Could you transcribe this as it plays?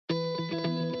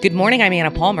Good morning, I'm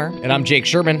Anna Palmer. And I'm Jake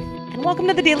Sherman. And welcome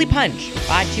to the Daily Punch,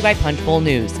 brought to you by Punchbowl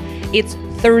News. It's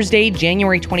Thursday,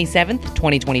 January 27th,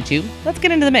 2022. Let's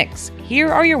get into the mix.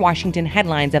 Here are your Washington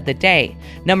headlines of the day.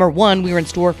 Number one, we are in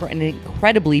store for an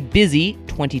incredibly busy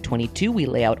 2022. We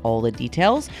lay out all the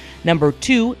details. Number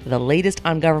two, the latest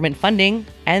on government funding.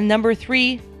 And number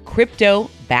three, crypto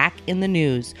back in the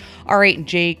news. All right,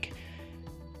 Jake.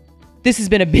 This has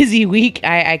been a busy week.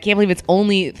 I can't believe it's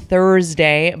only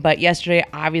Thursday, but yesterday,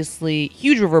 obviously,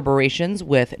 huge reverberations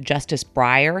with Justice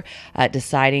Breyer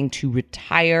deciding to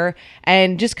retire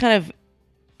and just kind of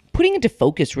putting into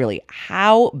focus, really,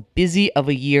 how busy of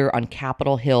a year on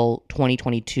Capitol Hill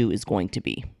 2022 is going to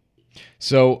be.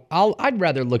 So I'd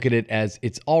rather look at it as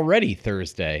it's already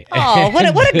Thursday. Oh,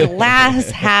 what a glass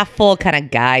half full kind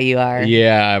of guy you are.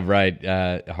 Yeah, right.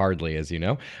 Hardly, as you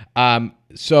know.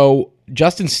 So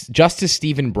Justice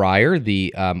Stephen Breyer,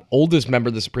 the oldest member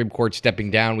of the Supreme Court, stepping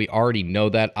down. We already know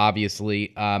that,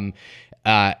 obviously.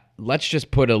 Let's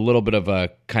just put a little bit of a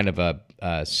kind of a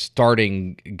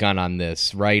starting gun on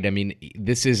this, right? I mean,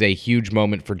 this is a huge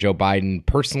moment for Joe Biden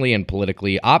personally and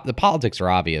politically. The politics are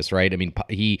obvious, right? I mean,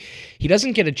 he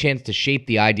doesn't get a chance to shape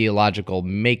the ideological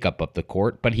makeup of the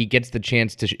court, but he gets the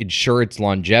chance to ensure its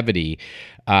longevity,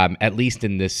 at least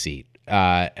in this seat.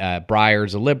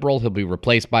 Breyer's a liberal. He'll be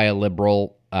replaced by a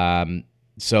liberal.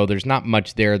 So there's not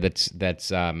much there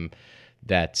that's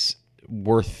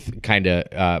worth kind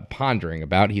of pondering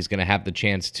about. He's going to have the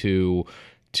chance to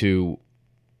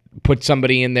put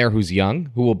somebody in there who's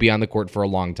young, who will be on the court for a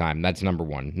long time. That's number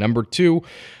one. Number two,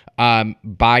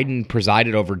 Biden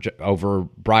presided over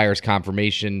Breyer's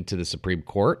confirmation to the Supreme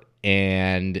Court,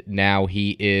 and now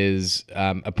he is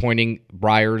appointing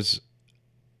Breyer's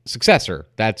successor.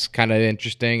 That's kind of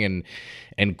interesting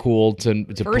and cool to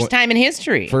first time in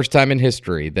history. First time in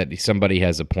history that somebody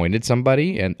has appointed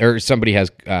somebody or somebody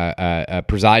has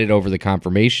presided over the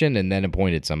confirmation and then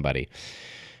appointed somebody.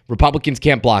 Republicans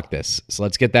can't block this, so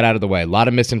let's get that out of the way. A lot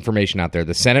of misinformation out there.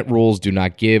 The Senate rules do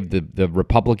not give the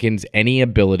Republicans any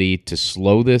ability to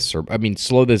slow this,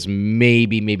 slow this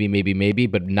maybe,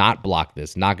 but not block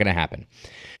this. Not going to happen.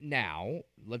 Now,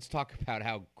 let's talk about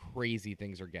how crazy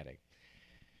things are getting.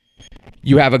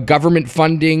 You have a government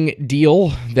funding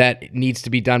deal that needs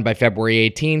to be done by February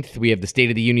 18th. We have the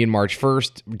State of the Union March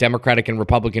 1st, Democratic and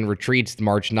Republican retreats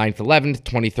March 9th, 11th,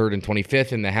 23rd, and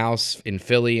 25th in the House, in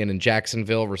Philly and in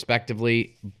Jacksonville,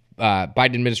 respectively.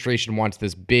 Biden administration wants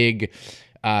this big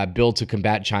bill to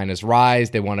combat China's rise.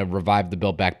 They want to revive the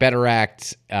Build Back Better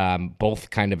Act,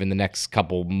 both kind of in the next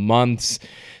couple months.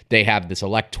 They have this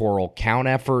electoral count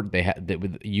effort. They have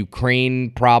with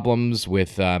Ukraine problems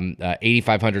with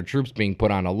 8,500 troops being put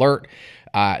on alert.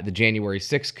 The January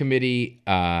 6th committee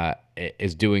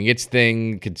is doing its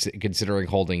thing, considering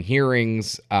holding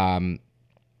hearings.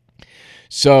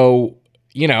 So,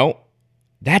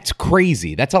 that's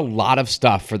crazy. That's a lot of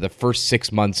stuff for the first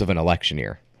 6 months of an election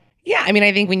year. Yeah, I mean,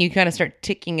 I think when you kind of start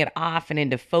ticking it off and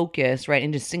into focus, right,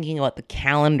 and just thinking about the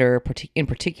calendar in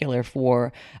particular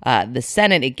for the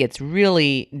Senate, it gets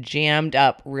really jammed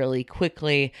up really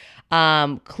quickly.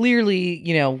 Clearly,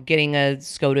 getting a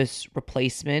SCOTUS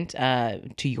replacement,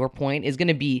 to your point, is going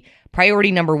to be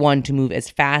priority number one to move as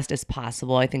fast as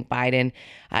possible. I think Biden,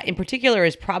 in particular,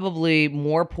 is probably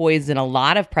more poised than a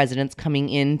lot of presidents coming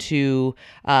into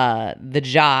the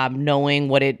job, knowing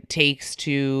what it takes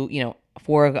to,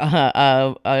 for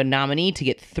a nominee to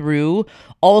get through.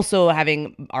 Also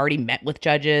having already met with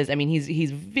judges. I mean, he's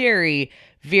very,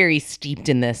 very steeped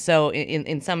in this. So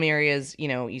in some areas,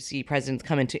 you see presidents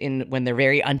come in when they're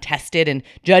very untested, and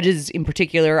judges in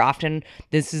particular, often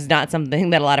this is not something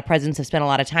that a lot of presidents have spent a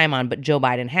lot of time on, but Joe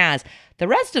Biden has. The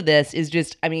rest of this is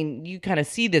just, you kind of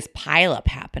see this pileup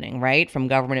happening, right? From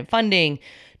government funding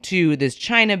to this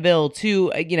China bill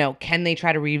to, can they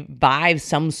try to revive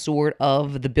some sort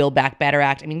of the Build Back Better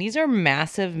Act? I mean, these are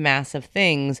massive, massive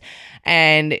things.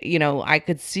 And, I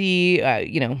could see,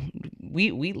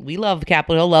 we love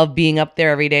Capitol Hill, love being up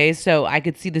there every day. So I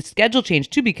could see the schedule change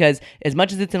too, because as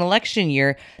much as it's an election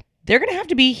year, they're going to have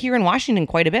to be here in Washington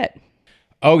quite a bit.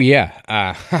 Oh, yeah.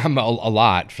 A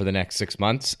lot for the next 6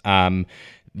 months.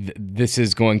 This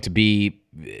is going to be...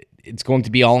 It's going to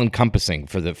be all encompassing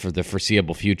for the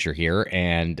foreseeable future here,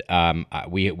 and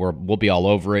we'll be all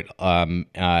over it.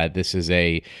 This is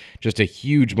just a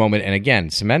huge moment, and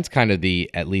again, cements kind of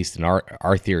at least in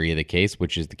our theory of the case,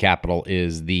 which is the Capitol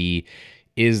is the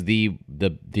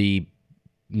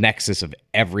nexus of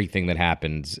everything that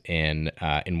happens in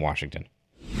Washington.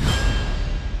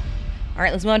 All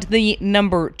right, let's move on to the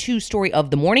number two story of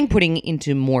the morning, putting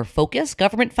into more focus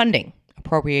government funding.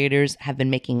 appropriators have been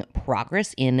making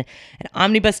progress in an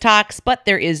omnibus talks, but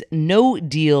there is no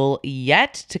deal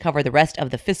yet to cover the rest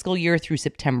of the fiscal year through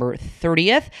September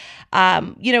 30th.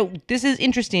 This is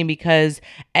interesting because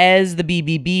as the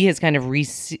BBB has kind of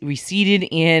receded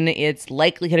in its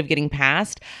likelihood of getting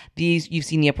passed, you've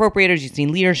seen the appropriators, you've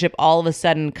seen leadership all of a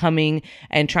sudden coming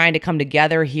and trying to come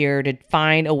together here to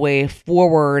find a way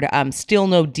forward. Still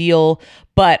no deal,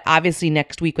 but obviously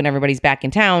next week when everybody's back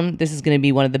in town, this is going to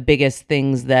be one of the biggest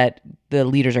things that the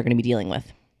leaders are going to be dealing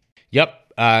with. Yep.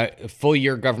 Full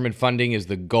year government funding is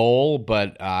the goal,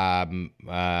 but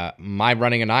my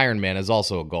running an Ironman is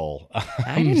also a goal.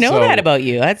 I didn't know that about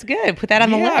you. That's good. Put that on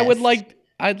the list.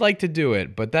 I'd like to do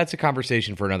it, but that's a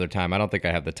conversation for another time. I don't think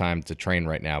I have the time to train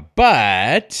right now.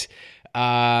 But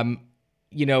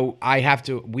we have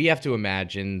to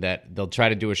imagine that they'll try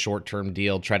to do a short-term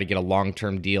deal, try to get a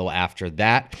long-term deal after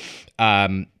that.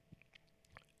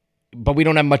 But we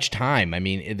don't have much time. I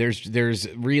mean, there's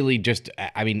really just,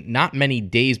 not many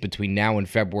days between now and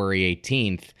February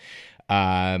 18th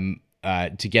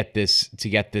to get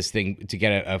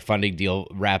a funding deal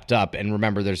wrapped up. And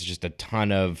remember, there's just a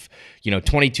ton of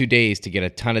 22 days to get a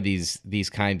ton of these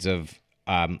kinds of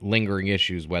lingering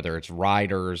issues, whether it's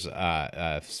riders,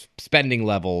 spending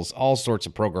levels, all sorts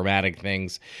of programmatic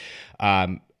things.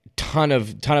 Ton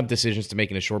of decisions to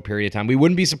make in a short period of time. We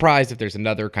wouldn't be surprised if there's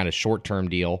another kind of short-term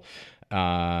deal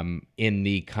in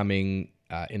the coming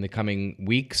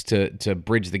weeks to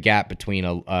bridge the gap between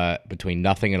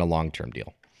nothing and a long-term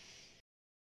deal.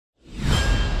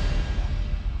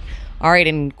 All right,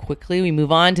 and quickly we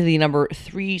move on to the number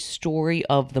 3 story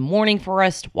of the morning for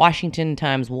us, Washington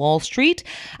Times Wall Street.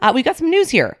 We've got some news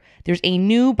here. There's a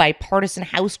new bipartisan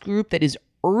House group that is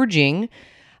urging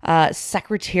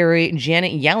Secretary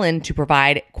Janet Yellen to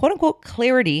provide quote-unquote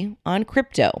clarity on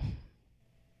crypto.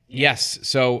 Yes.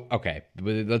 So, okay,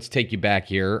 let's take you back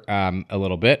here a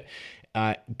little bit.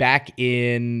 Back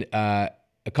in a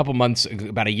couple months,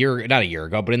 about not a year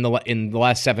ago, but in the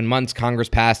last 7 months, Congress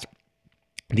passed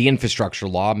the infrastructure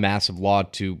law, massive law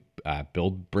to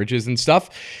build bridges and stuff.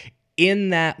 In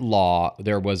that law,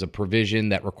 there was a provision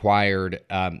that required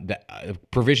a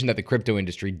provision that the crypto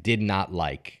industry did not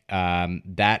like.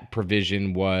 That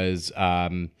provision was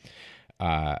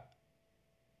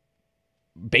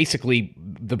basically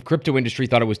the crypto industry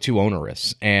thought it was too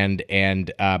onerous, and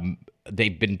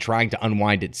they've been trying to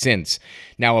unwind it since.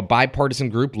 Now, a bipartisan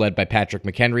group led by Patrick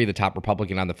McHenry, the top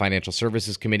Republican on the Financial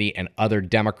Services Committee, and other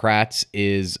Democrats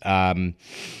is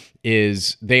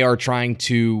they are trying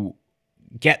to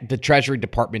get the Treasury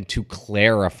Department to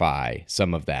clarify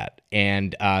some of that.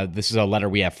 And this is a letter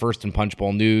we have first in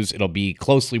Punchbowl News. It'll be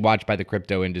closely watched by the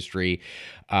crypto industry,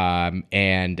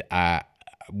 and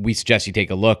we suggest you take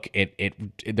a look.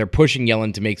 They're pushing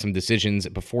Yellen to make some decisions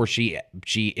before she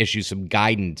issues some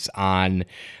guidance on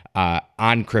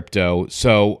crypto.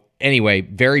 So anyway,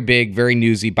 very big, very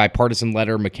newsy, bipartisan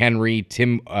letter. McHenry,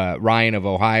 Tim Ryan of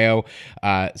Ohio,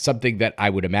 something that I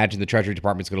would imagine the Treasury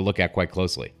Department is going to look at quite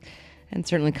closely. And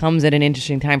certainly comes at an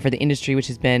interesting time for the industry, which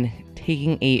has been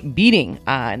taking a beating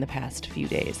in the past few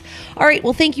days. All right.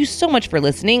 Well, thank you so much for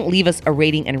listening. Leave us a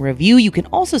rating and a review. You can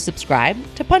also subscribe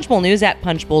to Punchbowl News at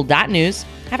punchbowl.news.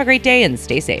 Have a great day and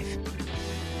stay safe.